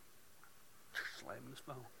 Slamming his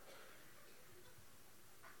phone.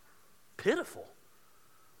 Pitiful.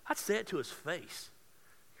 I'd say it to his face.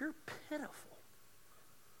 You're pitiful.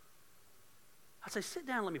 I'd say, sit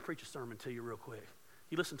down and let me preach a sermon to you real quick.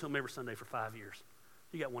 You listen to him every Sunday for 5 years.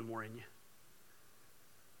 You got one more in you.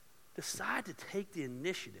 Decide to take the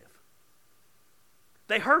initiative.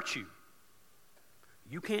 They hurt you.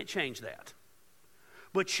 You can't change that.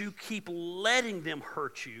 But you keep letting them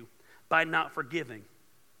hurt you by not forgiving.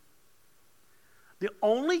 The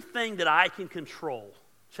only thing that I can control,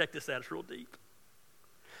 check this out, it's real deep.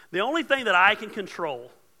 The only thing that I can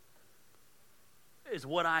control is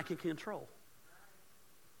what I can control.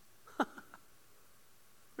 Let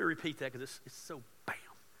me repeat that because it's so bam.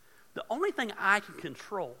 The only thing I can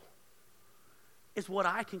control is what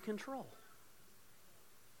I can control.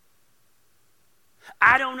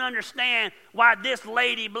 I don't understand why this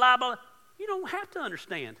lady, blah, blah. You don't have to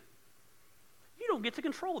understand. You don't get to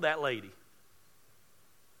control that lady.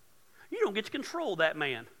 You don't get to control that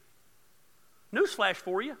man. Newsflash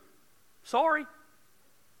for you. Sorry.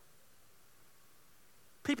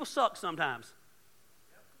 People suck sometimes.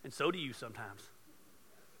 And so do you sometimes.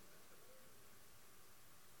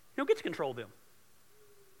 You don't get to control them.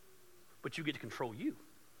 But you get to control you.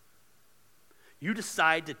 You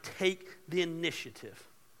decide to take the initiative.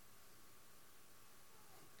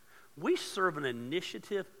 We serve an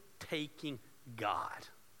initiative-taking God.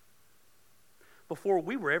 Before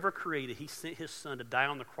we were ever created, he sent his son to die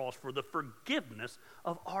on the cross for the forgiveness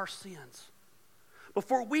of our sins.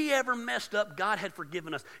 Before we ever messed up, God had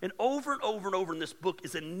forgiven us. And over in this book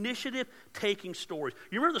is initiative-taking stories.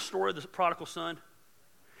 You remember the story of the prodigal son?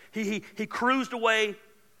 He cruised away,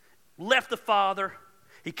 left the father.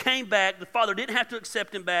 He came back. The father didn't have to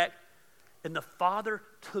accept him back. And the father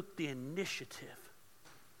took the initiative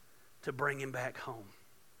to bring him back home.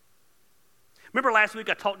 Remember last week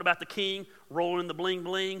I talked about the king rolling the bling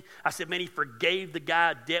bling? I said, man, he forgave the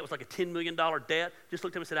guy a debt. It was like a $10 million debt. Just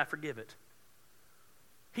looked at him and said, I forgive it.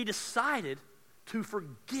 He decided to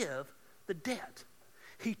forgive the debt.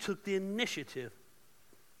 He took the initiative.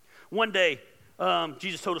 One day,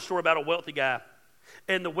 Jesus told a story about a wealthy guy.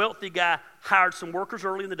 And the wealthy guy hired some workers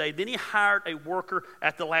early in the day. Then he hired a worker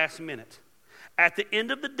at the last minute. At the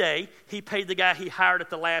end of the day, he paid the guy he hired at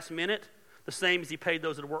the last minute the same as he paid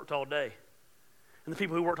those that had worked all day. And the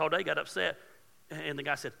people who worked all day got upset. And the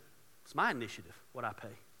guy said, it's my initiative, what I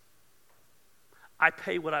pay. I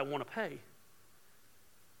pay what I want to pay.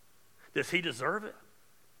 Does he deserve it?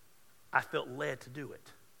 I felt led to do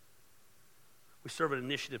it. We serve an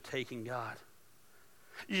initiative-taking God.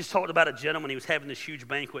 You just talked about a gentleman. He was having this huge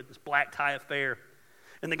banquet, this black tie affair.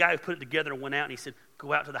 And the guy who put it together went out and he said,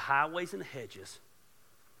 go out to the highways and the hedges.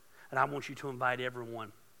 And I want you to invite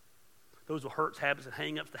everyone. Those with hurts, habits, and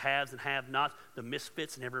hang-ups, the haves and have-nots, the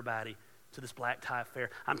misfits and everybody to this black tie affair.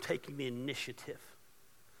 I'm taking the initiative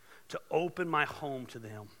to open my home to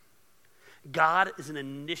them. God is an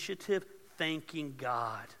initiative-thanking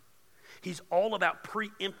God. He's all about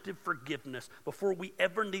preemptive forgiveness. Before we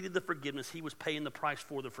ever needed the forgiveness, he was paying the price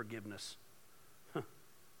for the forgiveness. Look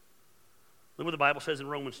what the Bible says in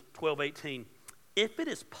Romans 12:18. If it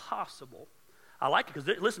is possible, I like it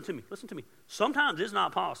because listen to me. Sometimes it's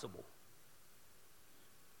not possible.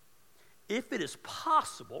 If it is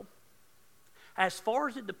possible, as far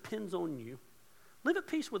as it depends on you, live at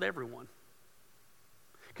peace with everyone.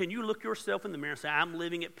 Can you look yourself in the mirror and say, I'm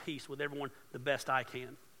living at peace with everyone the best I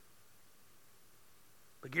can?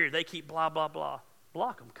 But Gary, they keep blah, blah, blah.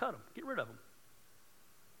 Block them, cut them, get rid of them.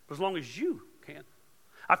 But as long as you can.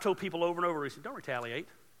 I've told people over and over, don't retaliate.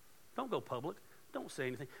 Don't go public. don't say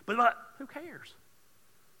anything. But who cares?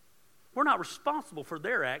 We're not responsible for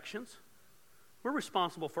their actions. We're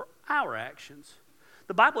responsible for our actions.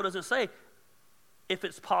 The Bible doesn't say if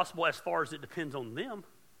it's possible as far as it depends on them.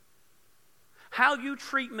 How you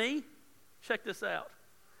treat me, check this out.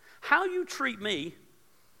 How you treat me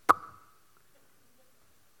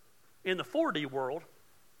in the 4D world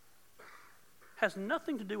has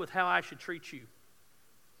nothing to do with how I should treat you.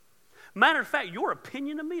 Matter of fact, your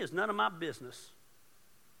opinion of me is none of my business.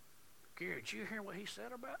 Gary, did you hear what he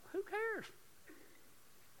said about? Who cares?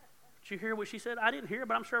 Did you hear what she said? I didn't hear it,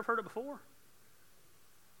 but I'm sure I've heard it before.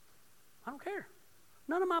 I don't care.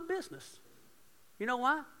 None of my business. You know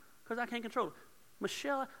why? Because I can't control it.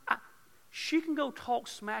 Michelle, she can go talk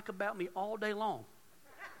smack about me all day long.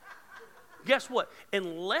 Guess what?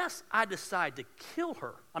 Unless I decide to kill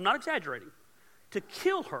her, I'm not exaggerating, to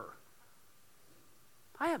kill her,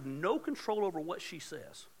 I have no control over what she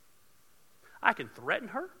says. I can threaten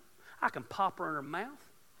her. I can pop her in her mouth.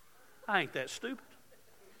 I ain't that stupid.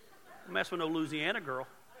 I mess with no Louisiana girl.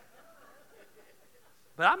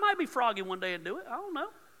 But I might be froggy one day and do it. I don't know.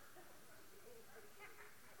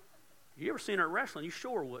 You ever seen her at wrestling? You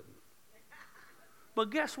sure wouldn't.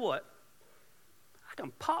 But guess what? I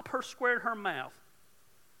can pop her square in her mouth.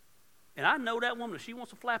 And I know that woman, if she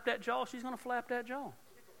wants to flap that jaw, she's going to flap that jaw.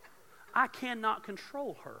 I cannot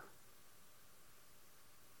control her.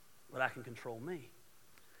 But I can control me.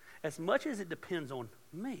 As much as it depends on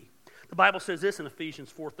me. The Bible says this in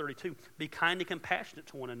Ephesians 4:32, be kind and compassionate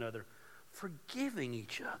to one another, forgiving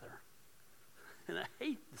each other. And I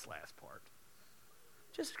hate this last part.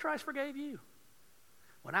 Just as Christ forgave you.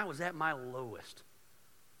 When I was at my lowest,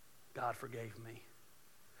 God forgave me.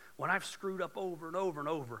 When I've screwed up over and over and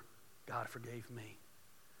over, God forgave me.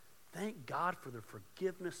 Thank God for the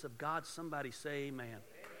forgiveness of God. Somebody say amen. Amen.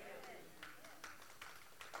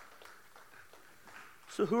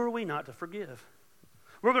 So who are we not to forgive?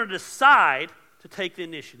 We're going to decide to take the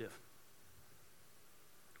initiative.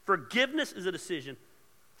 Forgiveness is a decision.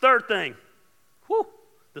 Third thing.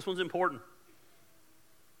 This one's important.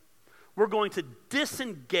 We're going to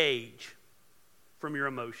disengage from your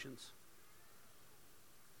emotions.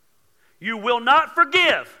 You will not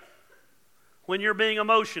forgive when you're being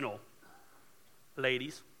emotional.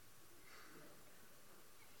 Ladies.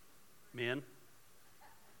 Men.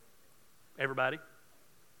 Everybody.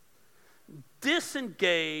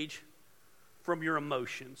 Disengage from your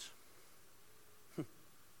emotions.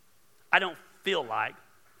 I don't feel like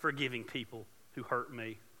forgiving people who hurt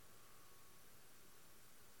me.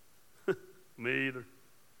 Me either.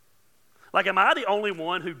 Like, am I the only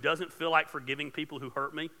one who doesn't feel like forgiving people who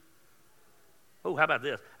hurt me? Oh, how about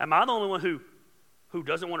this? Am I the only one who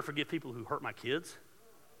doesn't want to forgive people who hurt my kids?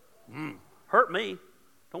 Hurt me.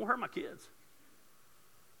 Don't hurt my kids.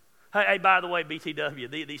 Hey, by the way,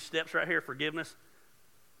 BTW, these steps right here, forgiveness,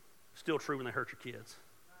 still true when they hurt your kids.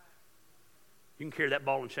 You can carry that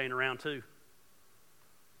ball and chain around too.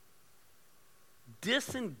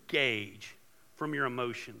 Disengage from your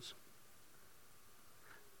emotions.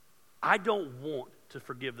 I don't want to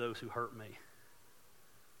forgive those who hurt me.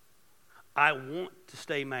 I want to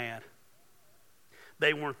stay mad.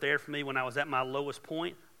 They weren't there for me when I was at my lowest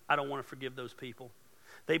point. I don't want to forgive those people.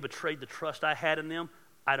 They betrayed the trust I had in them.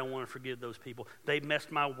 I don't want to forgive those people. They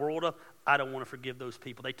messed my world up. I don't want to forgive those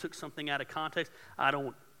people. They took something out of context. I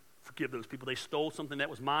don't forgive those people. They stole something that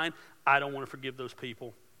was mine. I don't want to forgive those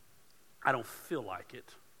people. I don't feel like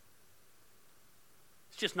it.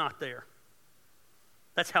 It's just not there.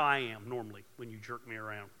 That's how I am normally when you jerk me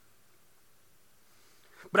around.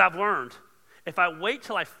 But I've learned, if I wait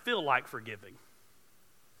till I feel like forgiving,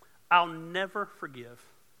 I'll never forgive.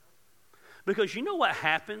 Because you know what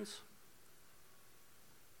happens?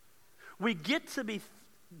 We get to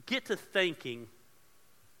thinking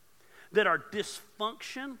that our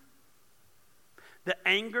dysfunction, the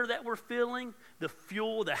anger that we're feeling, the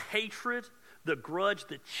fuel, the hatred, the grudge,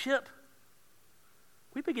 the chip,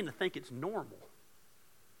 we begin to think it's normal.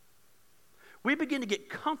 We begin to get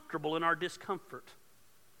comfortable in our discomfort.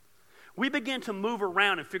 We begin to move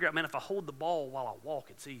around and figure out, man, if I hold the ball while I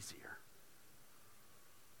walk, it's easier.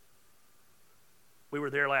 We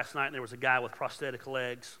were there last night, and there was a guy with prosthetic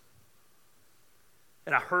legs.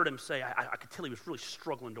 And I heard him say, I could tell he was really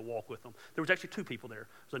struggling to walk with them. There was actually two people there. There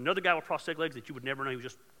was another guy with prosthetic legs that you would never know. He was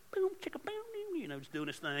just, boom, chicka, boom, just doing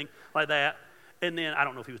his thing like that. And then, I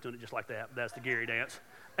don't know if he was doing it just like that. That's the Gary dance.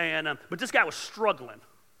 And but this guy was struggling.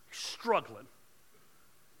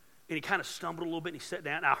 And he kind of stumbled a little bit, and he sat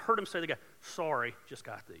down. And I heard him say to the guy, sorry, just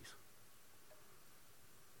got these.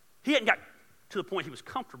 He hadn't got to the point he was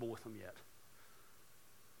comfortable with them yet.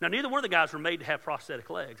 Now, neither one of the guys were made to have prosthetic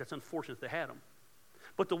legs. That's unfortunate they had them.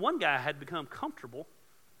 But the one guy had become comfortable.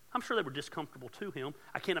 I'm sure they were discomfortable to him.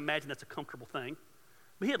 I can't imagine that's a comfortable thing.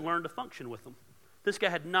 But he had learned to function with them. This guy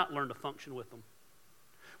had not learned to function with them.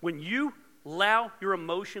 When you allow your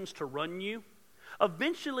emotions to run you,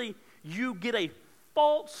 eventually you get a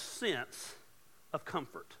false sense of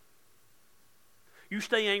comfort. You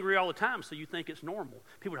stay angry all the time, so you think it's normal.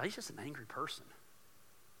 People are like, he's just an angry person.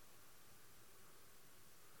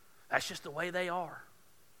 That's just the way they are.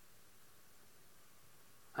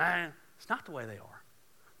 It's not the way they are.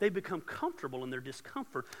 They become comfortable in their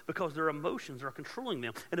discomfort because their emotions are controlling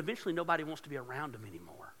them. And eventually nobody wants to be around them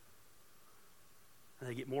anymore. And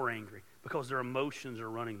they get more angry because their emotions are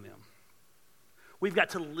running them. We've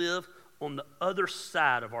got to live on the other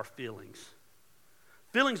side of our feelings.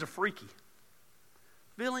 Feelings are freaky.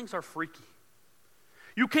 Feelings are freaky.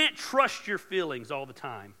 You can't trust your feelings all the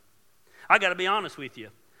time. I got to be honest with you.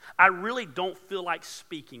 I really don't feel like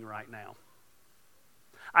speaking right now.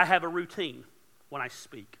 I have a routine when I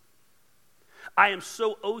speak. I am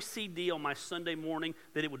so OCD on my Sunday morning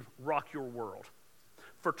that it would rock your world.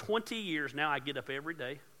 For 20 years now, I get up every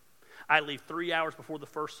day. I leave 3 hours before the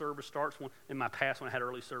first service starts, in my past when I had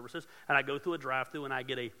early services, and I go through a drive-thru and I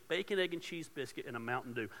get a bacon, egg, and cheese biscuit and a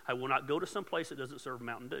Mountain Dew. I will not go to some place that doesn't serve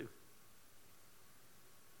Mountain Dew.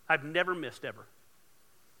 I've never missed ever.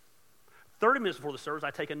 30 minutes before the service,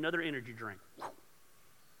 I take another energy drink.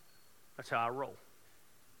 That's how I roll.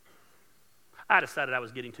 I decided I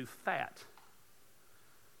was getting too fat.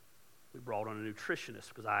 We brought on a nutritionist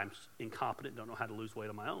because I'm incompetent, don't know how to lose weight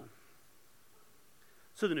on my own.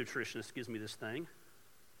 So the nutritionist gives me this thing,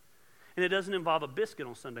 and it doesn't involve a biscuit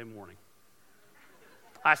on Sunday morning.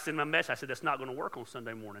 I sent him a message. I said, that's not going to work on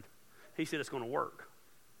Sunday morning. He said, it's going to work.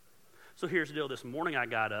 So here's the deal. This morning I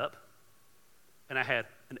got up, and I had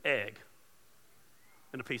an egg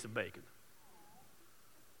and a piece of bacon.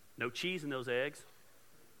 No cheese in those eggs.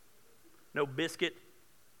 No biscuit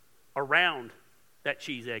around that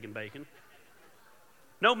cheese, egg, and bacon.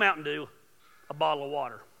 No Mountain Dew, a bottle of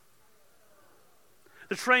water.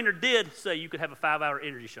 The trainer did say you could have a 5-hour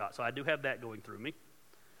energy shot, so I do have that going through me.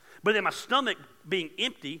 But then my stomach being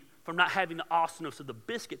empty from not having the awesomeness of the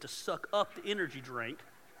biscuit to suck up the energy drink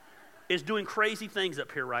is doing crazy things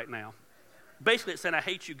up here right now. Basically, it's saying, I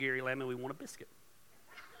hate you, Gary Lamb, and we want a biscuit.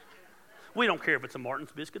 We don't care if it's a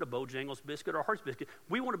Martin's biscuit, a Bojangles biscuit, or a Hart's biscuit.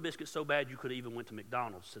 We want a biscuit so bad you could have even went to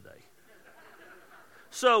McDonald's today.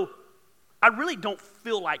 So I really don't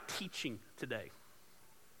feel like teaching today.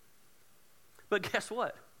 But guess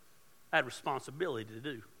what? I had responsibility to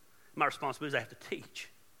do. My responsibility is I have to teach.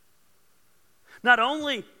 Not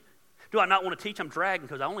only do I not want to teach, I'm dragging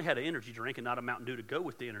because I only had an energy drink and not a Mountain Dew to go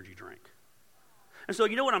with the energy drink. And so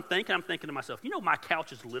you know what I'm thinking? I'm thinking to myself, my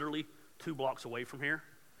couch is literally 2 blocks away from here.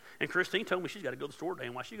 And Christine told me she's got to go to the store today.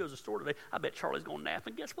 And while she goes to the store today, I bet Charlie's going to nap.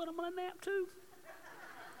 And guess what? I'm going to nap too.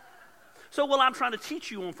 So while I'm trying to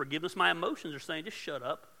teach you on forgiveness, my emotions are saying, just shut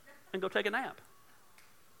up and go take a nap.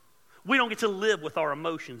 We don't get to live with our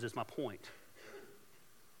emotions is my point.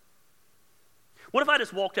 What if I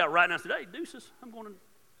just walked out right now and said, hey, deuces, I'm going to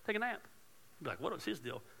take a nap? You'd be like, what was his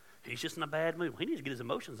deal? He's just in a bad mood. He needs to get his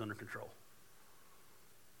emotions under control.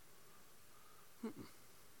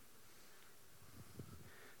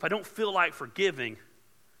 If I don't feel like forgiving,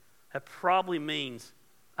 that probably means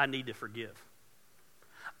I need to forgive.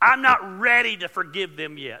 I'm not ready to forgive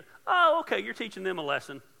them yet. Oh, okay, you're teaching them a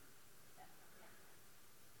lesson.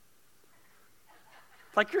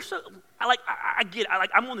 Like you're so, I get it.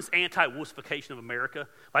 I'm on this anti-wussification of America,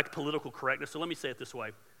 like political correctness. So let me say it this way.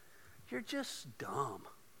 You're just dumb.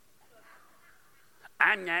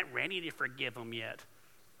 I'm not ready to forgive them yet.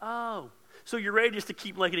 Oh, so you're ready just to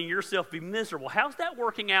keep letting yourself be miserable. How's that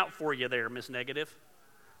working out for you there, Miss Negative?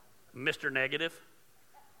 Mr. Negative?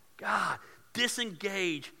 God,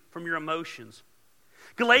 disengage from your emotions.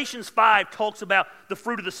 Galatians 5 talks about the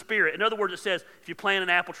fruit of the Spirit. In other words, it says, if you plant an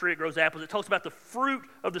apple tree, it grows apples. It talks about the fruit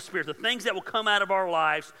of the Spirit, the things that will come out of our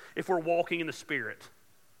lives if we're walking in the Spirit.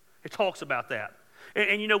 It talks about that.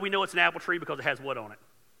 And we know it's an apple tree because it has what on it?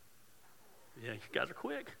 Yeah, you guys are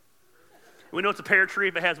quick. We know it's a pear tree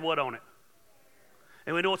if it has what on it?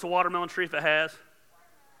 And we know it's a watermelon tree if it has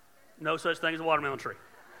no such thing as a watermelon tree.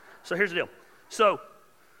 So here's the deal. So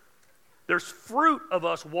there's fruit of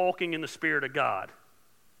us walking in the Spirit of God.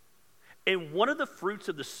 And one of the fruits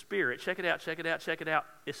of the Spirit, check it out,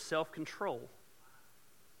 is self-control.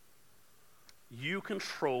 You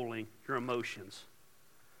controlling your emotions.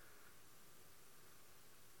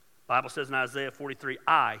 The Bible says in Isaiah 43,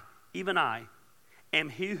 even I, am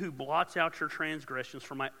he who blots out your transgressions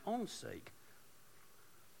for my own sake.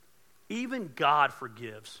 Even God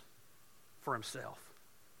forgives for himself.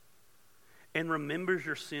 and remembers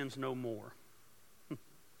your sins no more.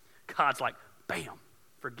 God's like, bam,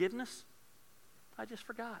 forgiveness? I just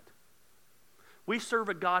forgot. We serve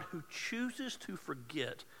a God who chooses to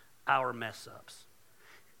forget our mess ups.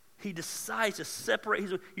 He decides to separate.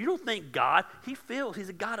 You don't think God, he feels. He's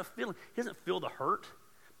a God of feeling. He doesn't feel the hurt,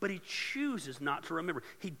 but he chooses not to remember.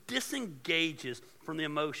 He disengages from the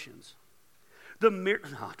emotions. Don't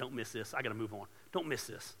miss this. I got to move on. Don't miss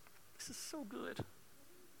this. This is so good.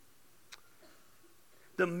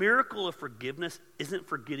 The miracle of forgiveness isn't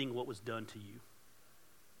forgetting what was done to you.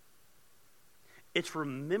 It's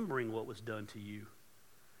remembering what was done to you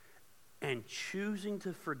and choosing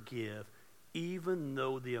to forgive even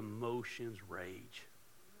though the emotions rage.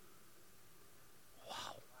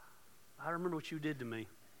 Wow. I remember what you did to me.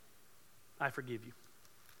 I forgive you.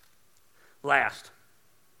 Last.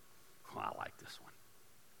 Oh, I like this one.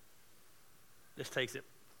 This takes it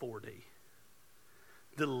 4D.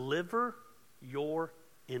 Deliver your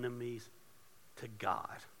enemies to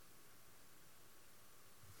God.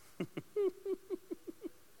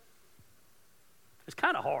 It's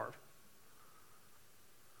kind of hard.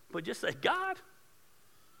 But just say, God,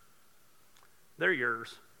 they're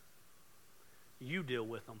yours. You deal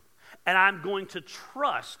with them. And I'm going to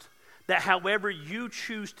trust that however you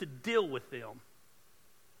choose to deal with them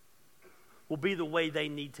will be the way they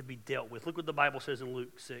need to be dealt with. Look what the Bible says in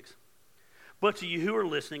Luke 6. But to you who are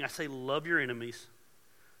listening, I say, love your enemies.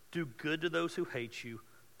 Do good to those who hate you.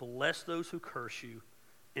 Bless those who curse you.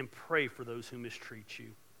 And pray for those who mistreat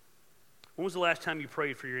you. When was the last time you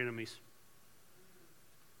prayed for your enemies?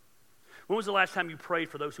 When was the last time you prayed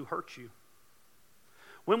for those who hurt you?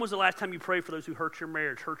 When was the last time you prayed for those who hurt your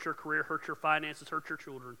marriage, hurt your career, hurt your finances, hurt your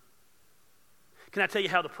children? Can I tell you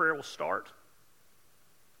how the prayer will start?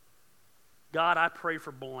 God, I pray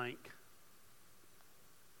for blank.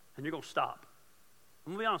 And you're going to stop.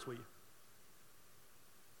 I'm going to be honest with you.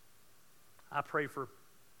 I pray for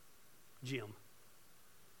Jim.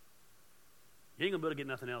 You ain't going to be able to get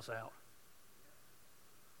nothing else out.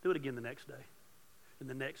 Do it again the next day, and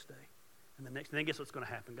the next day, and the next. And then guess what's going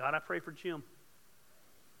to happen? God, I pray for Jim.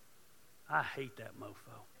 I hate that mofo.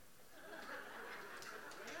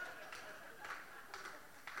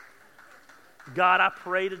 God, I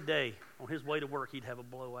pray today on his way to work he'd have a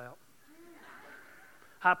blowout.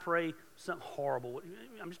 I pray something horrible.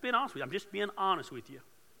 I'm just being honest with you. I'm just being honest with you.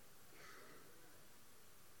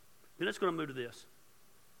 Then it's going to move to this.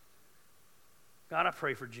 God, I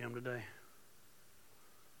pray for Jim today.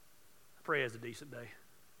 I pray he has a decent day.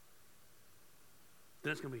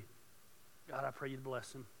 Then it's going to be, God, I pray you'd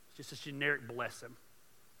bless him. It's just a generic bless him.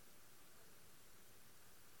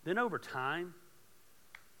 Then over time,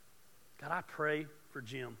 God, I pray for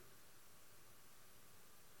Jim.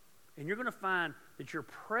 And you're going to find that you're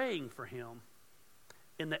praying for him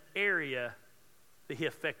in the area that he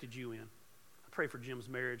affected you in. I pray for Jim's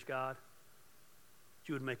marriage, God, that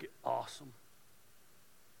you would make it awesome.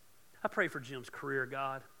 I pray for Jim's career,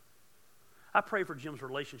 God. I pray for Jim's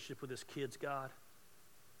relationship with his kids, God.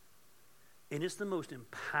 And it's the most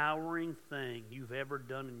empowering thing you've ever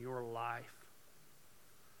done in your life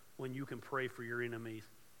when you can pray for your enemies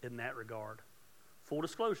in that regard. Full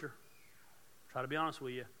disclosure, try to be honest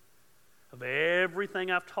with you. Of everything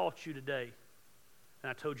I've taught you today, and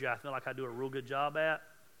I told you I feel like I do a real good job at,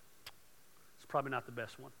 it's probably not the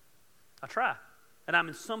best one. I try. And I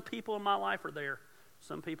mean, some people in my life are there.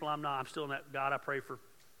 Some people I'm not. I'm still in that, God, I pray for.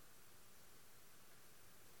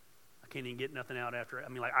 I can't even get nothing out after it. I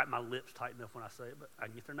mean, like my lips tighten enough when I say it, but I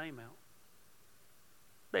can get their name out.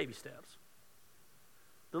 Baby steps.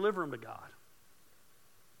 Deliver them to God.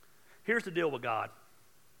 Here's the deal with God.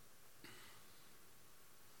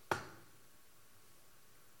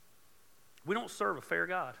 We don't serve a fair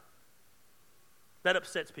God. That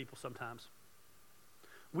upsets people sometimes.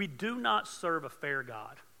 We do not serve a fair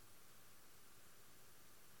God.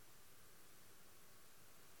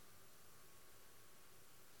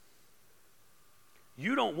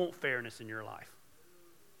 You don't want fairness in your life.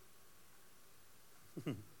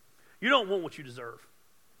 You don't want what you deserve.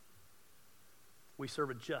 We serve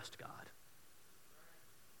a just God.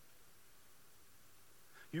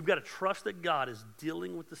 You've got to trust that God is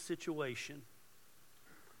dealing with the situation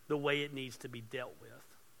the way it needs to be dealt with.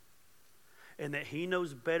 And that he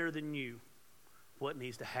knows better than you what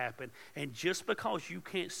needs to happen. And just because you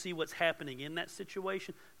can't see what's happening in that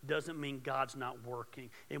situation doesn't mean God's not working.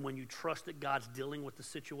 And when you trust that God's dealing with the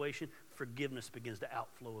situation, forgiveness begins to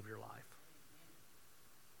outflow of your life.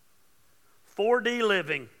 4D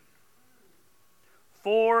living.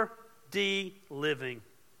 4D living.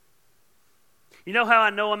 You know how I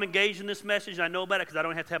know I'm engaged in this message? I know about it because I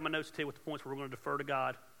don't have to have my notes to tell you what the points where we're going to defer to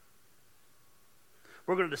God.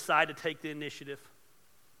 We're going to decide to take the initiative.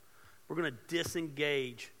 We're going to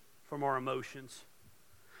disengage from our emotions.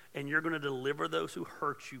 And you're going to deliver those who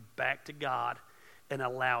hurt you back to God and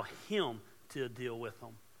allow Him to deal with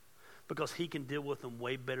them. Because He can deal with them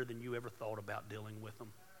way better than you ever thought about dealing with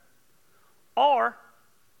them. Or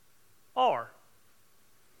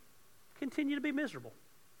continue to be miserable.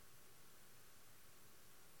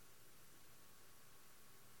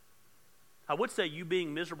 I would say you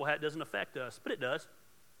being miserable doesn't affect us, but it does.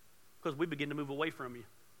 Because we begin to move away from you.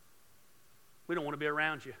 We don't want to be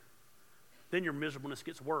around you. Then your miserableness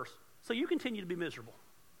gets worse. So you continue to be miserable.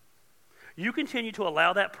 You continue to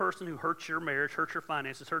allow that person who hurts your marriage, hurts your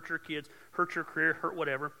finances, hurts your kids, hurts your career, hurt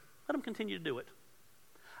whatever, let them continue to do it.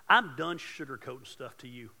 I'm done sugarcoating stuff to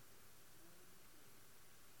you.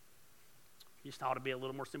 You just ought to be a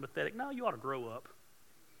little more sympathetic. No, you ought to grow up.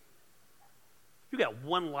 You got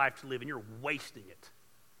one life to live and you're wasting it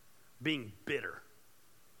being bitter.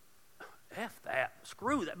 F that.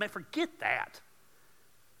 Screw that. Man, forget that.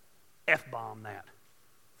 F-bomb that.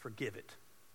 Forgive it.